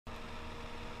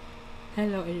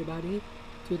Hello everybody,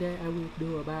 today I will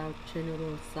do about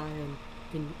general science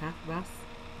in ASVAB.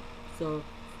 So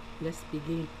let's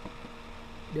begin.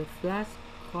 The flat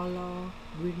color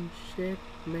green shaped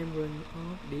membrane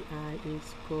of the eye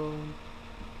is called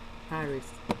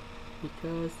iris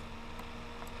because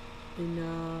in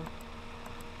the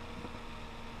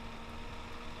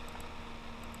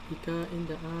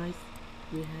eyes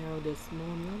we have the small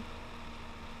one,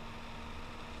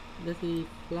 that is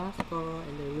flat color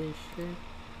and the green shape.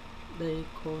 They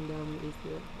call them is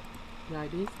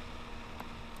like this.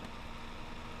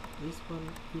 This one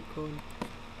we call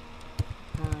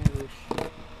iris.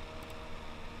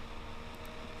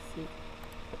 See.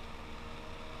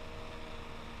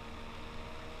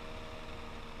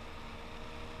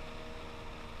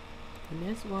 The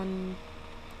next one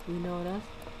we know that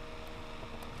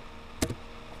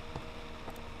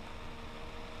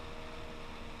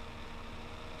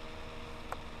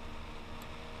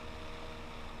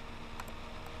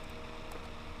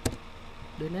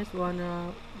the next one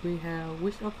we have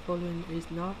which of following is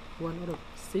not one of the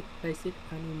 6 basic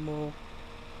animal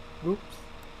groups.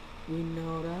 We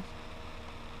know that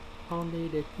only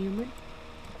the human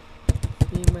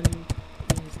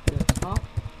is the top,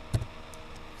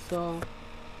 so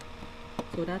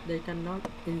that they cannot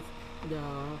in the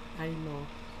animal,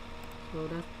 so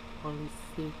that's only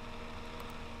C.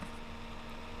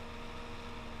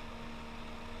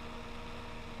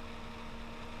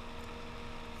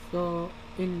 So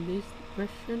in this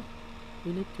question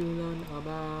we need to learn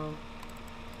about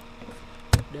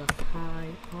the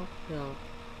kind of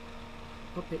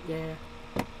the air.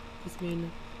 This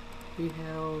means we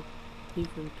have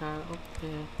different kind of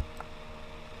air.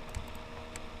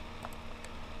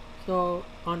 So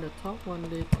on the top one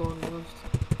they call those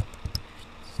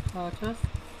stratus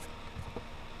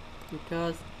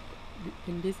because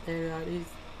in this area is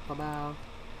about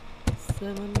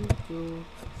 7 to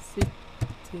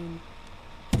 16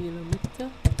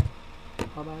 kilometers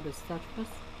about the stratus.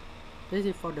 This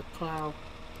is for the cloud,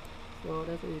 so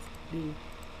that is D.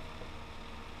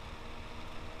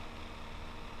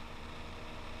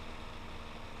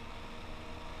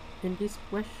 In this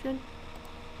question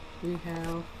we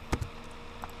have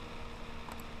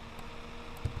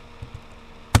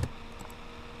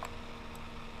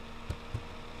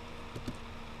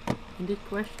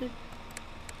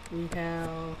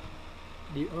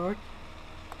the earth.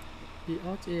 The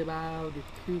earth is about the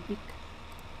cubic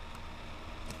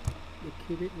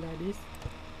like this,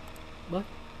 but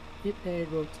if they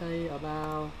rotate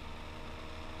about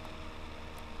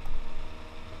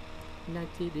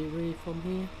 90 degrees from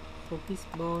here, from this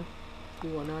point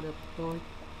to another point,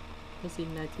 that's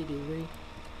in 90 degrees,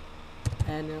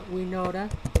 and we know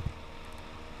that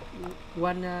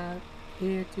one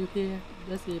here to here,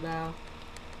 that's about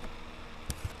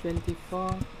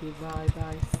 24 divided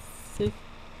by 6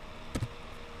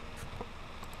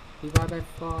 divided by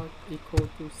 4 equal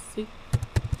to 6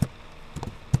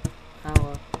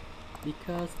 hours,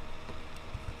 because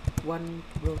one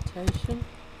rotation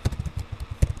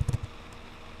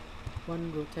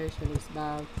is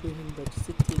about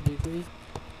 360 degrees,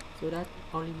 so that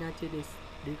only 90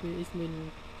 degrees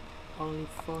means only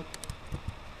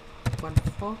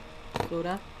 1/4, so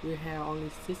that we have only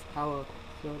 6 hours,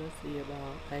 so that's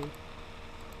about 8.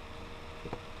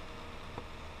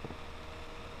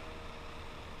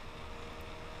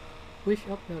 Which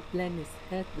of the planets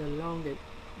has the longest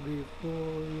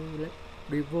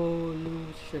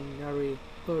revolutionary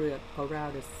period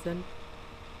around the Sun?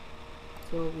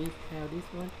 So we have this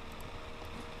one.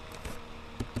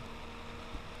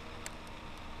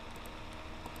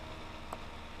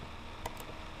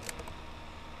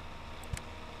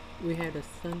 We have the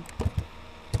Sun.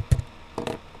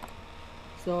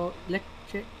 So let's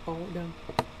check all them.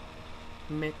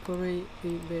 Mercury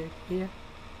is here.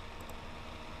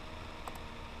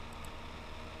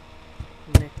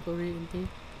 Mercury in here,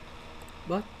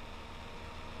 but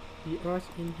the Earth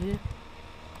in here,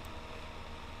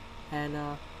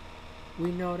 and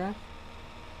we know that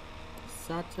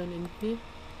Saturn in here,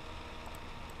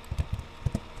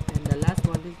 and the last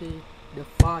one is the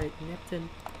farthest Neptune.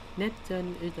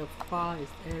 Neptune is the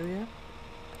farthest area.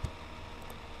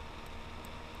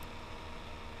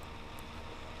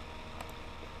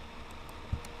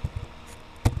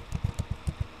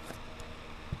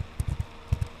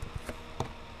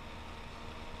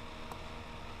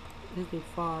 This is the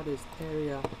farthest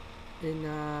area in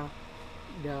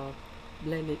the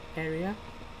planet area,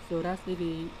 so that's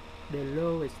the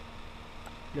longest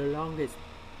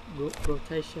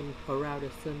rotation around the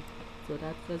Sun, so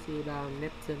that's about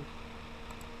Neptune.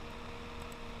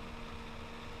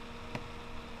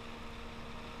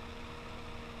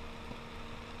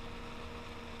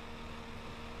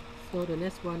 So the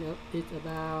next one is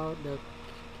about the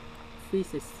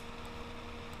physics.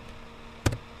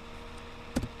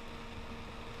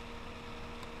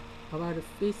 About the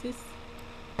physics,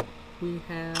 we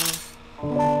have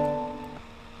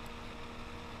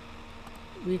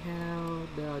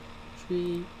the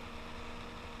three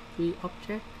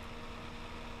objects.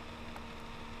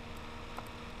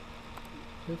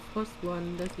 The first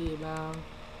one that is about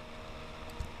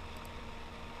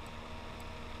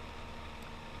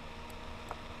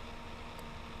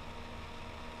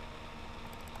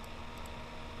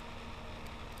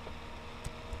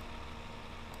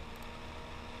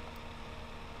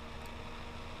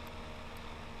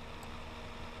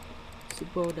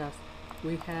suppose that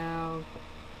we have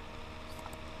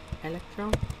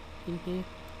electron in here.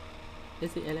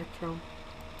 This is electron.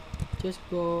 Just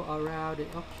go around the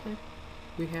object.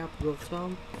 We have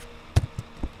proton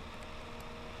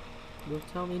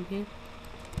in here,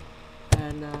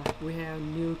 and we have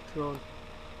neutron.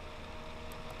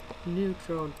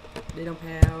 They don't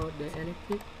have the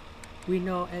electric. We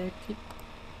know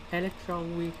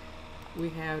electron. We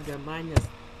have the minus.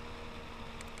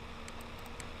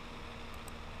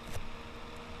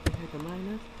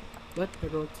 But the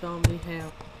proton we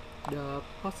have the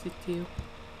positive.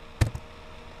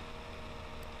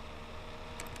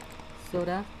 So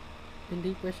that in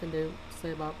this question they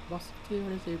say about positive.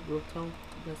 Let's say proton.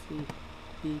 Let's see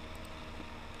the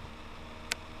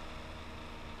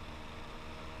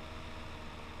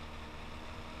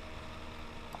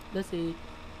let's see,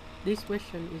 this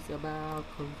question is about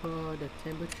control the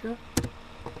temperature.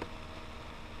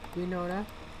 We know that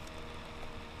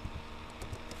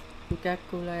to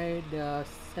calculate the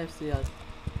Celsius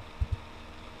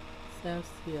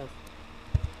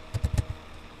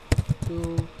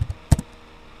to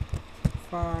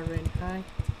Fahrenheit,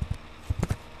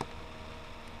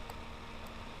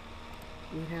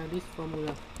 we have this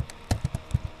formula.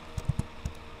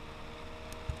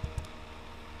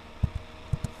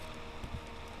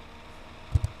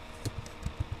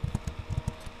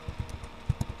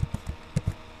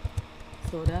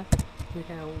 So that we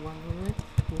have 100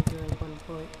 multiplied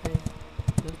 1.8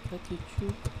 plus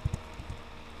 32.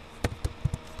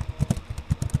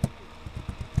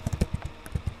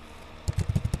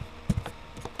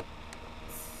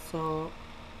 So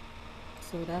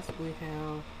that's we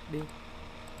have the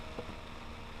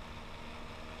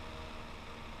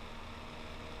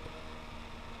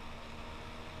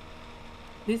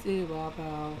this is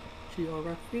about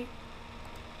geography.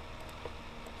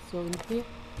 So in here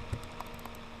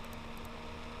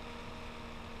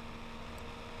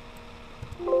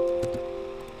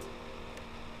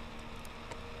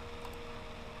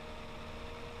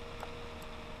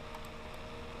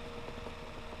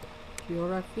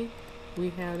geography, we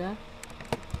have that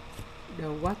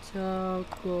the water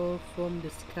go from the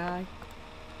sky,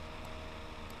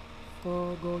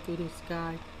 go to the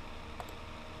sky.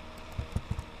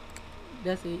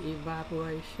 That's the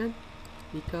evaporation,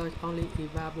 because only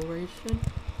evaporation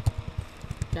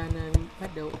can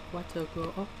make the water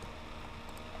go up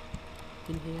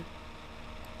in here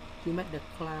to make the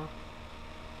cloud.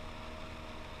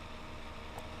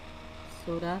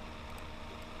 So that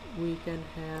we can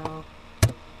have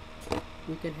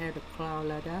the cloud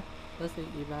like that. That's the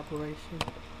evaporation.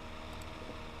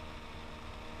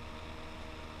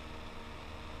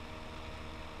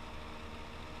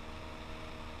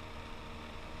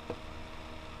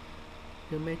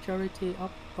 The majority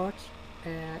of Earth's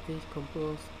air is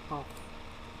composed of.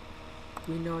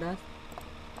 We know that.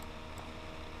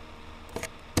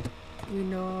 We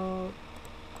know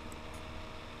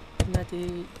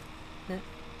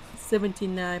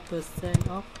 79%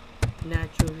 of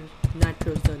nitrogen,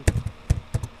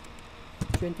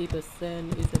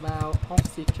 20% is about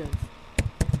oxygen,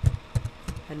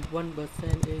 and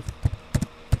 1% is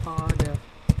other.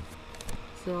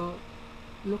 So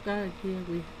look at it here,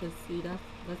 we can see that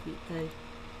that's the A.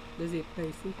 This is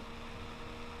basic.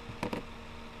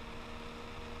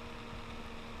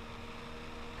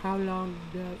 How long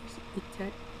does it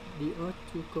take the Earth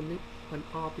to complete an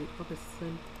orbit of the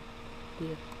Sun?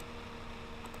 Here.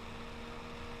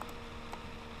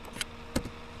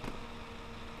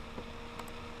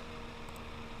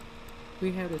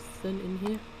 We have the Sun in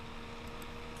here,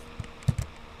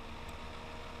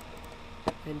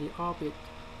 and the orbit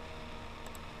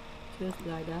just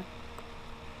like that.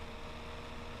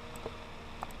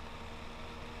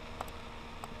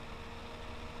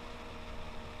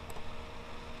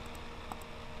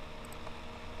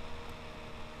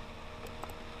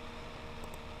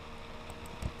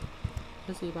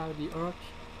 Let's see about the Earth.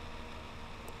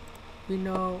 We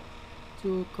know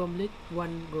to complete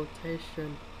one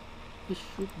rotation it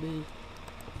should be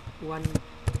 1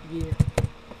 year,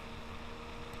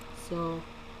 so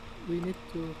we need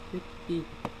to click B.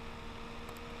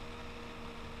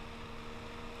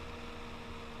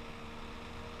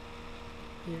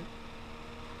 Yeah,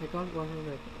 I got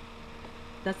 100.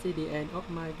 That's the end of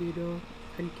my video.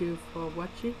 Thank you for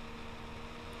watching.